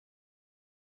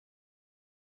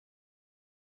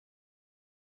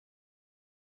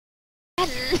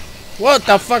What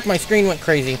the fuck? My screen went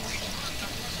crazy.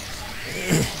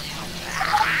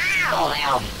 Oh, they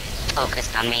all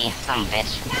focused on me, some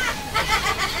bitch.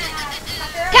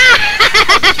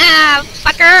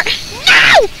 Fucker!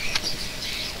 No!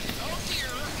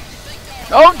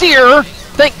 Oh dear!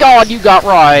 Thank God you got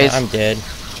Rise. I'm dead.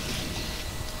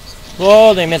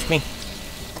 Whoa, they missed me.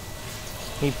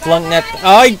 He flunked that.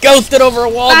 Oh, he ghosted over a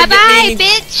wall to get Bye-bye, me.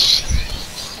 bitch!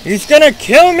 He's gonna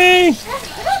kill me!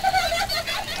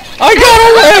 I got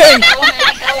away!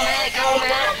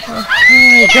 Oh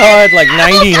my God, like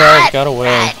 90 health, got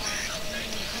away.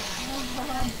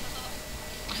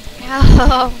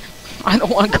 No. I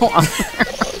don't want to go on there.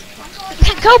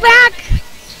 Go back!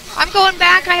 I'm going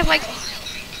back. I have like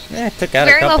Yeah, I took out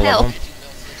a very low couple of health.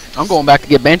 them. I'm going back to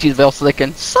get Bansheesville so they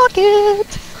can suck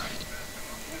it.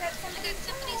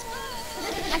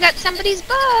 I got somebody's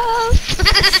bow.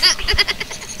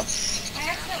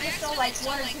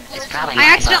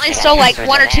 I accidentally stole like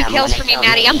one or two kills from you,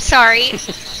 Maddie. I'm sorry.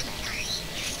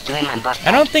 Doing my butt.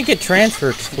 I don't think it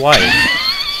transferred twice.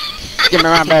 Give me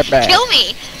my bad bag. Kill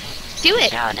me. Do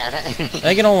it. No, does it? I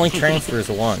think it only transfers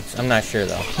once. I'm not sure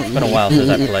though. It's been a while since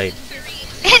I played.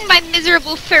 In my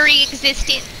miserable furry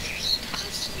existence.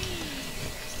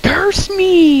 Curse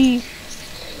me!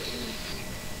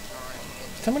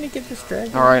 Somebody get this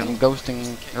dragon. Alright, I'm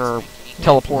ghosting, or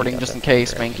teleporting just in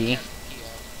case, Spanky.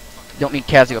 Don't need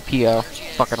Cassiopeia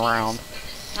fucking around.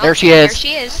 Oh, There she is! There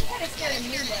she is.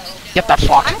 Get the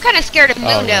fuck! I'm kind of scared of Oh,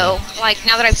 Mundo, like,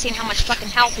 now that I've seen how much fucking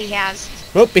health he has.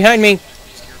 Whoop, behind me.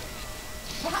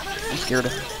 I'm scared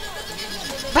of...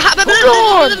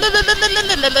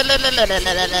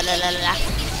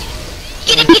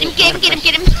 Get him, get him, get him, get him,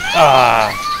 get him!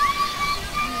 Ah.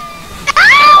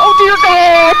 Oh dear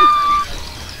God!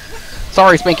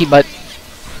 Sorry, Spanky, but...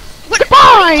 What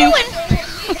are you doing?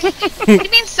 What do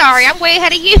you mean sorry? I'm way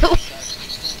ahead of you.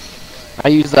 I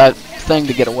used that thing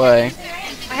to get away.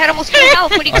 I had almost full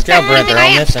health. What do you Watch out, expect? Brent, they're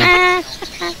all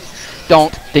missing.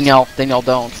 Don't, Danielle,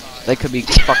 don't. They could be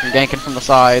fucking ganking from the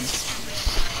sides.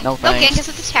 No Okay, thanks. because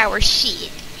it's a tower. Shit.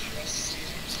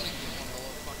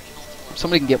 If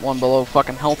somebody can get one below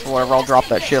fucking health or whatever, I'll drop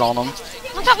that shit on them.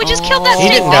 I thought we just killed that He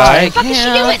snake. didn't What die. the fuck is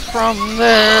she doing? From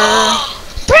there.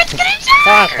 Brent's gonna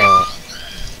Fuck die! off.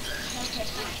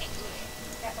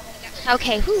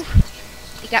 Okay, whew.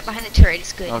 He got behind the turret.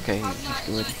 It's good. Okay, he's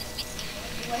good.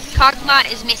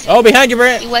 Cogmont is missing. Oh, behind you,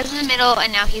 Brent. He was in the middle,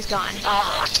 and now he's gone.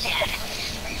 Oh, shit.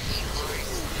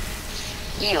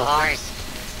 You horse.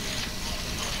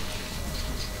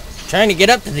 Trying to get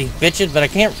up to these bitches, but I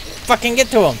can't fucking get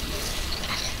to them.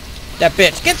 That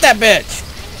bitch. Get that bitch.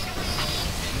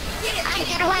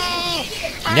 Get away!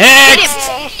 Next.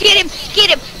 Get him! Get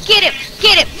him! Get him!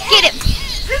 Get him! Get him!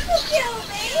 Triple kill,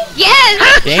 babe!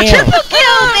 Yes! Damn. Triple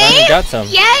kill, Finally babe! got some.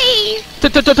 Yay!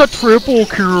 Triple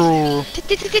kill.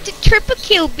 Triple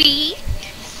kill, B.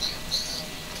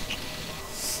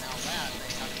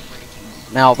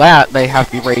 Now that they have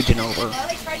to be raging over.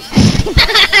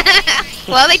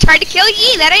 Well, they tried to kill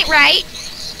ye. That ain't right.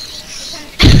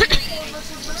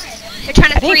 They're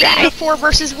trying to 3 or 4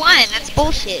 versus 1. That's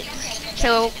bullshit.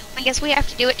 So I guess we have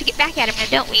to do it to get back at him, now,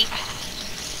 don't we?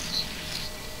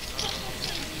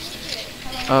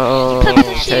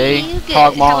 Okay. How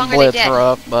long Hogmaw are and they Blitz dead? are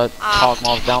up, but Oh,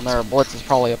 Hogmaw's down there. Blitz is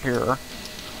probably up here.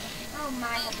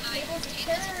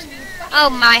 Oh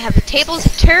my, have the tables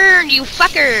turned, you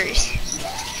fuckers!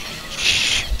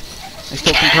 They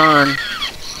still can turn.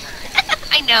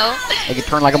 I know. They can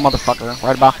turn like a motherfucker.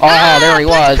 Right about. Oh, there he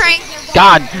was. Crank.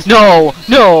 God, no,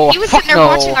 no. He was fuck sitting there no.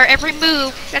 watching our every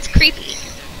move. That's creepy.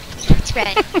 That's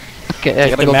right. Okay, I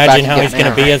Just gotta go imagine back how he's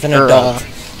gonna be as an Or, adult.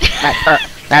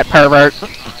 that pervert.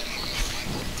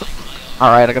 All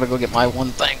right, I gotta go get my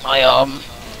one thing. My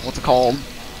what's it called?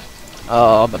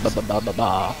 I'm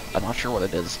not sure what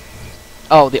it is.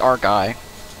 Oh, the art guy.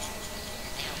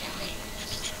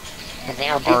 Is they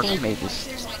all Art busy? mage's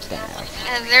staff.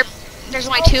 And there's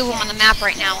only 2 of them on the map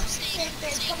right now.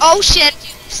 Oh shit!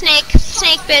 Snake!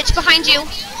 Snake, bitch, behind you!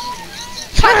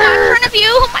 Fuck, in front of you!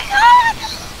 Oh my god!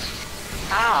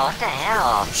 Oh, what the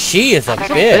hell? She is a Bitch.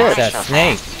 bitch, that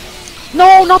snake.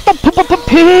 No, not the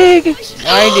pig!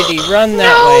 Why did he run that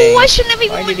No, way? I shouldn't have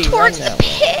even Why did went he towards run the that way?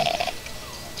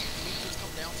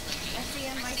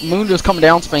 pit. Moon just coming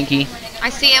down, Spanky. I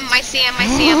see him, I see him, I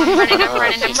see him. I'm running, I'm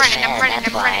running, I'm She's running, I'm dead, running, that's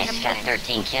I'm why running, she's I'm got running.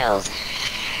 13 kills.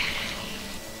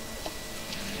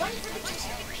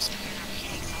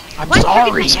 I'm What?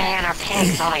 sorry. Man, our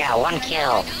pig's only got 1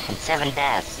 kill and 7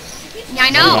 deaths. Yeah, I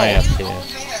What do I know. have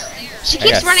to? She I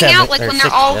keeps got running 7 out like or when 6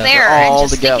 they're all of them. there All and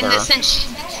just thinking together. this and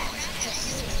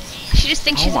she just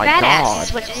thinks Oh she's my badass God.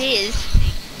 is what it is.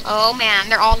 Oh man,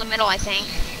 they're all in the middle, I think.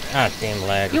 Ah, damn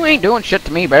lag. You ain't doing shit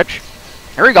to me, bitch.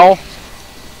 Here we go.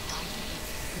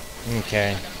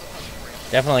 Okay.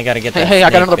 Definitely gotta get Hey, that. hey, I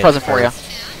got snake another bit present for you.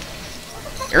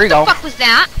 first. Here you go. What the fuck was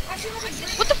that?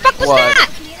 What the fuck was What? that?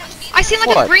 I seen like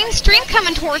What? a green stream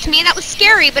coming towards me, and that was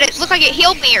scary, but it looked like it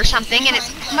healed me or something, and it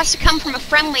must have come from a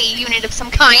friendly unit of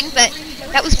some kind, but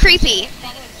that was creepy.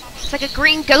 It's like a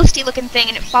green ghosty looking thing,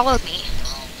 and it followed me.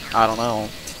 I don't know.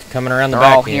 Coming around the They're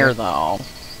back all here, though.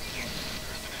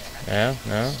 Yeah,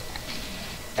 no.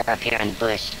 They're up here in the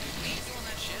bush.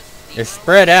 They're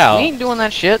spread out. We ain't doing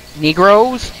that shit.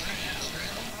 Negroes.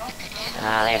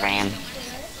 Oh, they ran.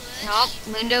 Nope,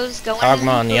 Mundo's going.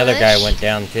 Cogma and the other guy bush. went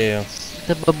down too.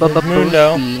 The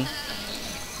Mundo.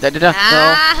 Da-da-da.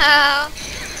 Ah,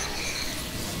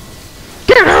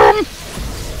 Get him!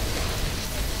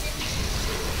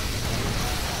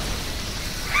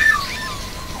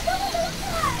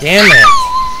 Damn it!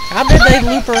 How did they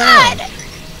loop around?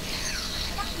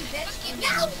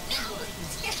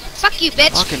 fuck you, bitch.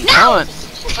 Fucking No! cunt.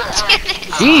 Damn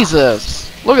it.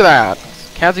 Jesus! Look at that.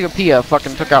 Cassiopeia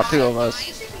fucking took out 2 of us.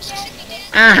 Is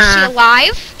she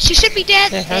alive? She should be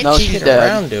dead. Yeah, how'd No, she she's get dead.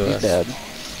 around to She's us? dead.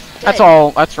 That's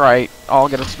all. That's right. I'll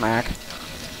get a smack.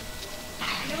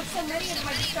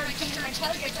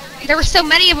 There were so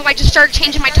many of them, I just started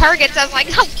changing my targets. I was like,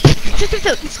 oh,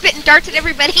 spitting darts at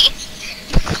everybody.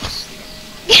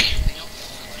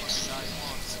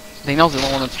 They know the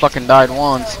only one that's fucking died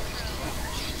once.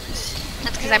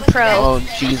 That's because I'm pro. Oh,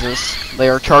 Jesus. They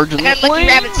are charging I got a the lucky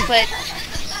flame. rabbit's foot.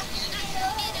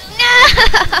 No!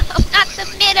 Not the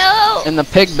middle! And the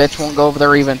pig bitch won't go over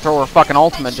there even throw her fucking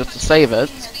ultimate just to save it.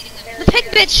 The pig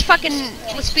bitch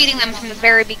fucking was feeding them from the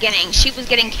very beginning. She was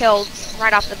getting killed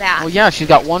right off the bat. Well, yeah, she's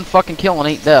got 1 fucking kill and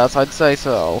 8 deaths. I'd say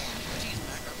so.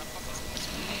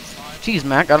 Jeez,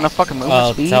 Matt, got enough fucking movement Well,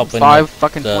 it's speed? helping 5 that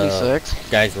fucking the 26.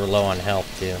 Guys were low on health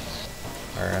too.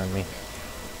 Around me.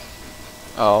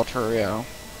 Oh, true, yeah.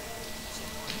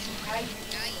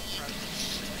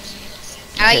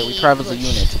 I Okay, we travel as a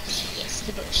unit. Yes,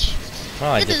 the bush.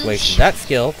 Well, I just wasted that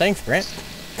skill. Thanks, Brent.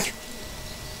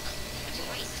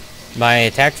 My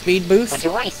attack speed boost What'd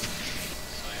you waste?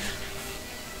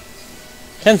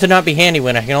 tends to not be handy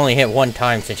when I can only hit 1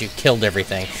 time since you killed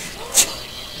everything.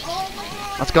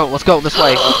 Let's go this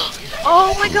way.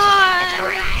 Oh my god!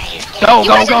 Go,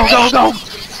 go, go, go, go!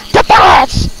 The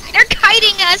balls! They're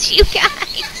kiting us, you guys! They're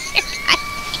kiting.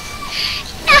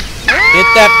 Get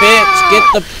that bitch! Get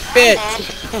the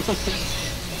bitch!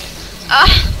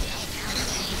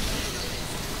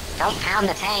 Don't pound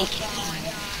the tank.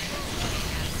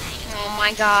 Oh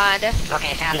my god.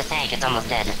 Okay, found the tank. It's almost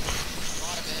dead.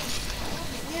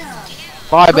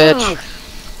 Bye, bitch.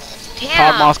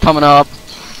 Damn. Cogma's coming up.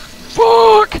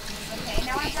 Fuck!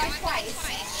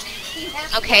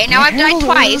 Okay, now I've died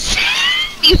twice.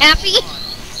 You happy?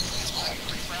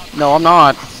 No, I'm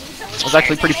not. I was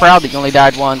actually pretty proud that you only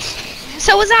died once.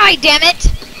 So was I, damn it!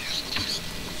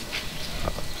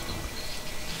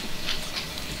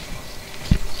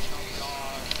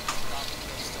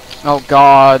 Oh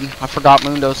god, I forgot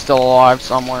Mundo's still alive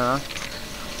somewhere.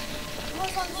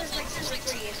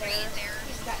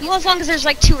 Well, as long as there's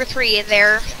like 2 or 3 in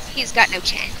there, he's got no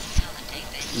chance.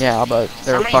 Yeah, but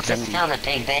they're Somebody fucking... just tell the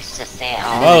big bitch to stay at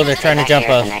home. Oh, they're trying to Back jump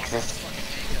here at us. the Nexus.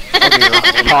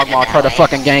 Cogma try to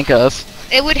fucking gank us.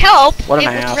 It would help. What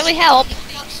an It would ass. really help.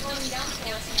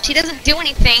 She doesn't do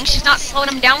anything. She's not slowing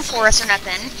him down for us or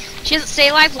nothing. She doesn't stay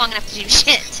alive long enough to do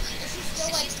shit.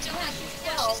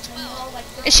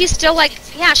 Is she still like...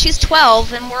 Yeah, she's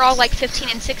 12, and we're all like 15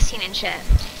 and 16 and shit.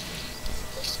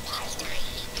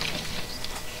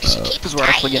 Because we're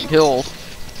actually getting killed.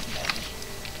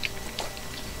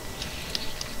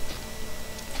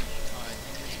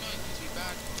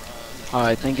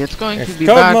 I think it's going to There's be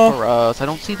back Cogma. for us. I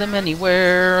don't see them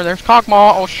anywhere. There's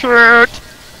Cogma. Oh shit!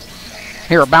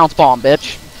 Here, a bounce bomb,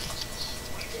 bitch.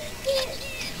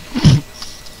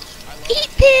 Eat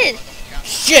this!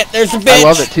 Shit, there's a bitch! I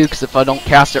love it too, because if I don't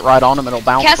cast it right on him, it'll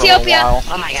bounce for a Cassiopeia! while.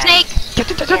 Oh my god. Snake! Snake!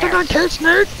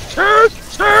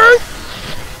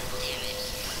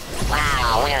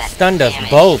 Wow, look at that. Stunned us damage.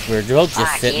 both. We were both just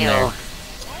Fuck sitting you. there.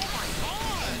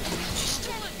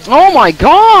 Oh my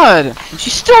god! She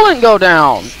still didn't go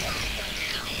down!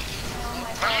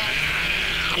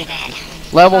 I'm dead.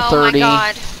 Level Oh 30. my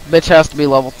god. Bitch has to be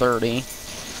level 30.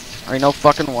 There ain't no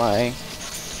fucking way.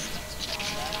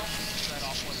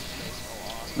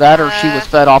 That or she was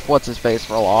fed off what's-his-face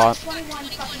for a lot.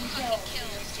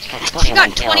 She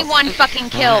got 21 fucking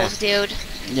kills, dude.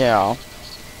 Yeah.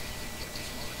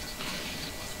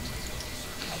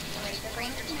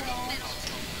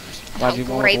 Glad you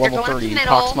went great, with they're level going up the 30, middle.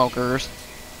 cock smokers.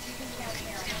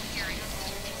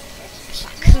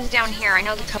 who's down here. I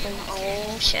know the couple.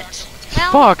 Oh shit.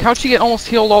 Well, Fuck, how'd she get almost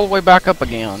healed all the way back up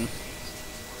again?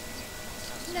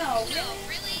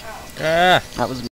 Ah. That was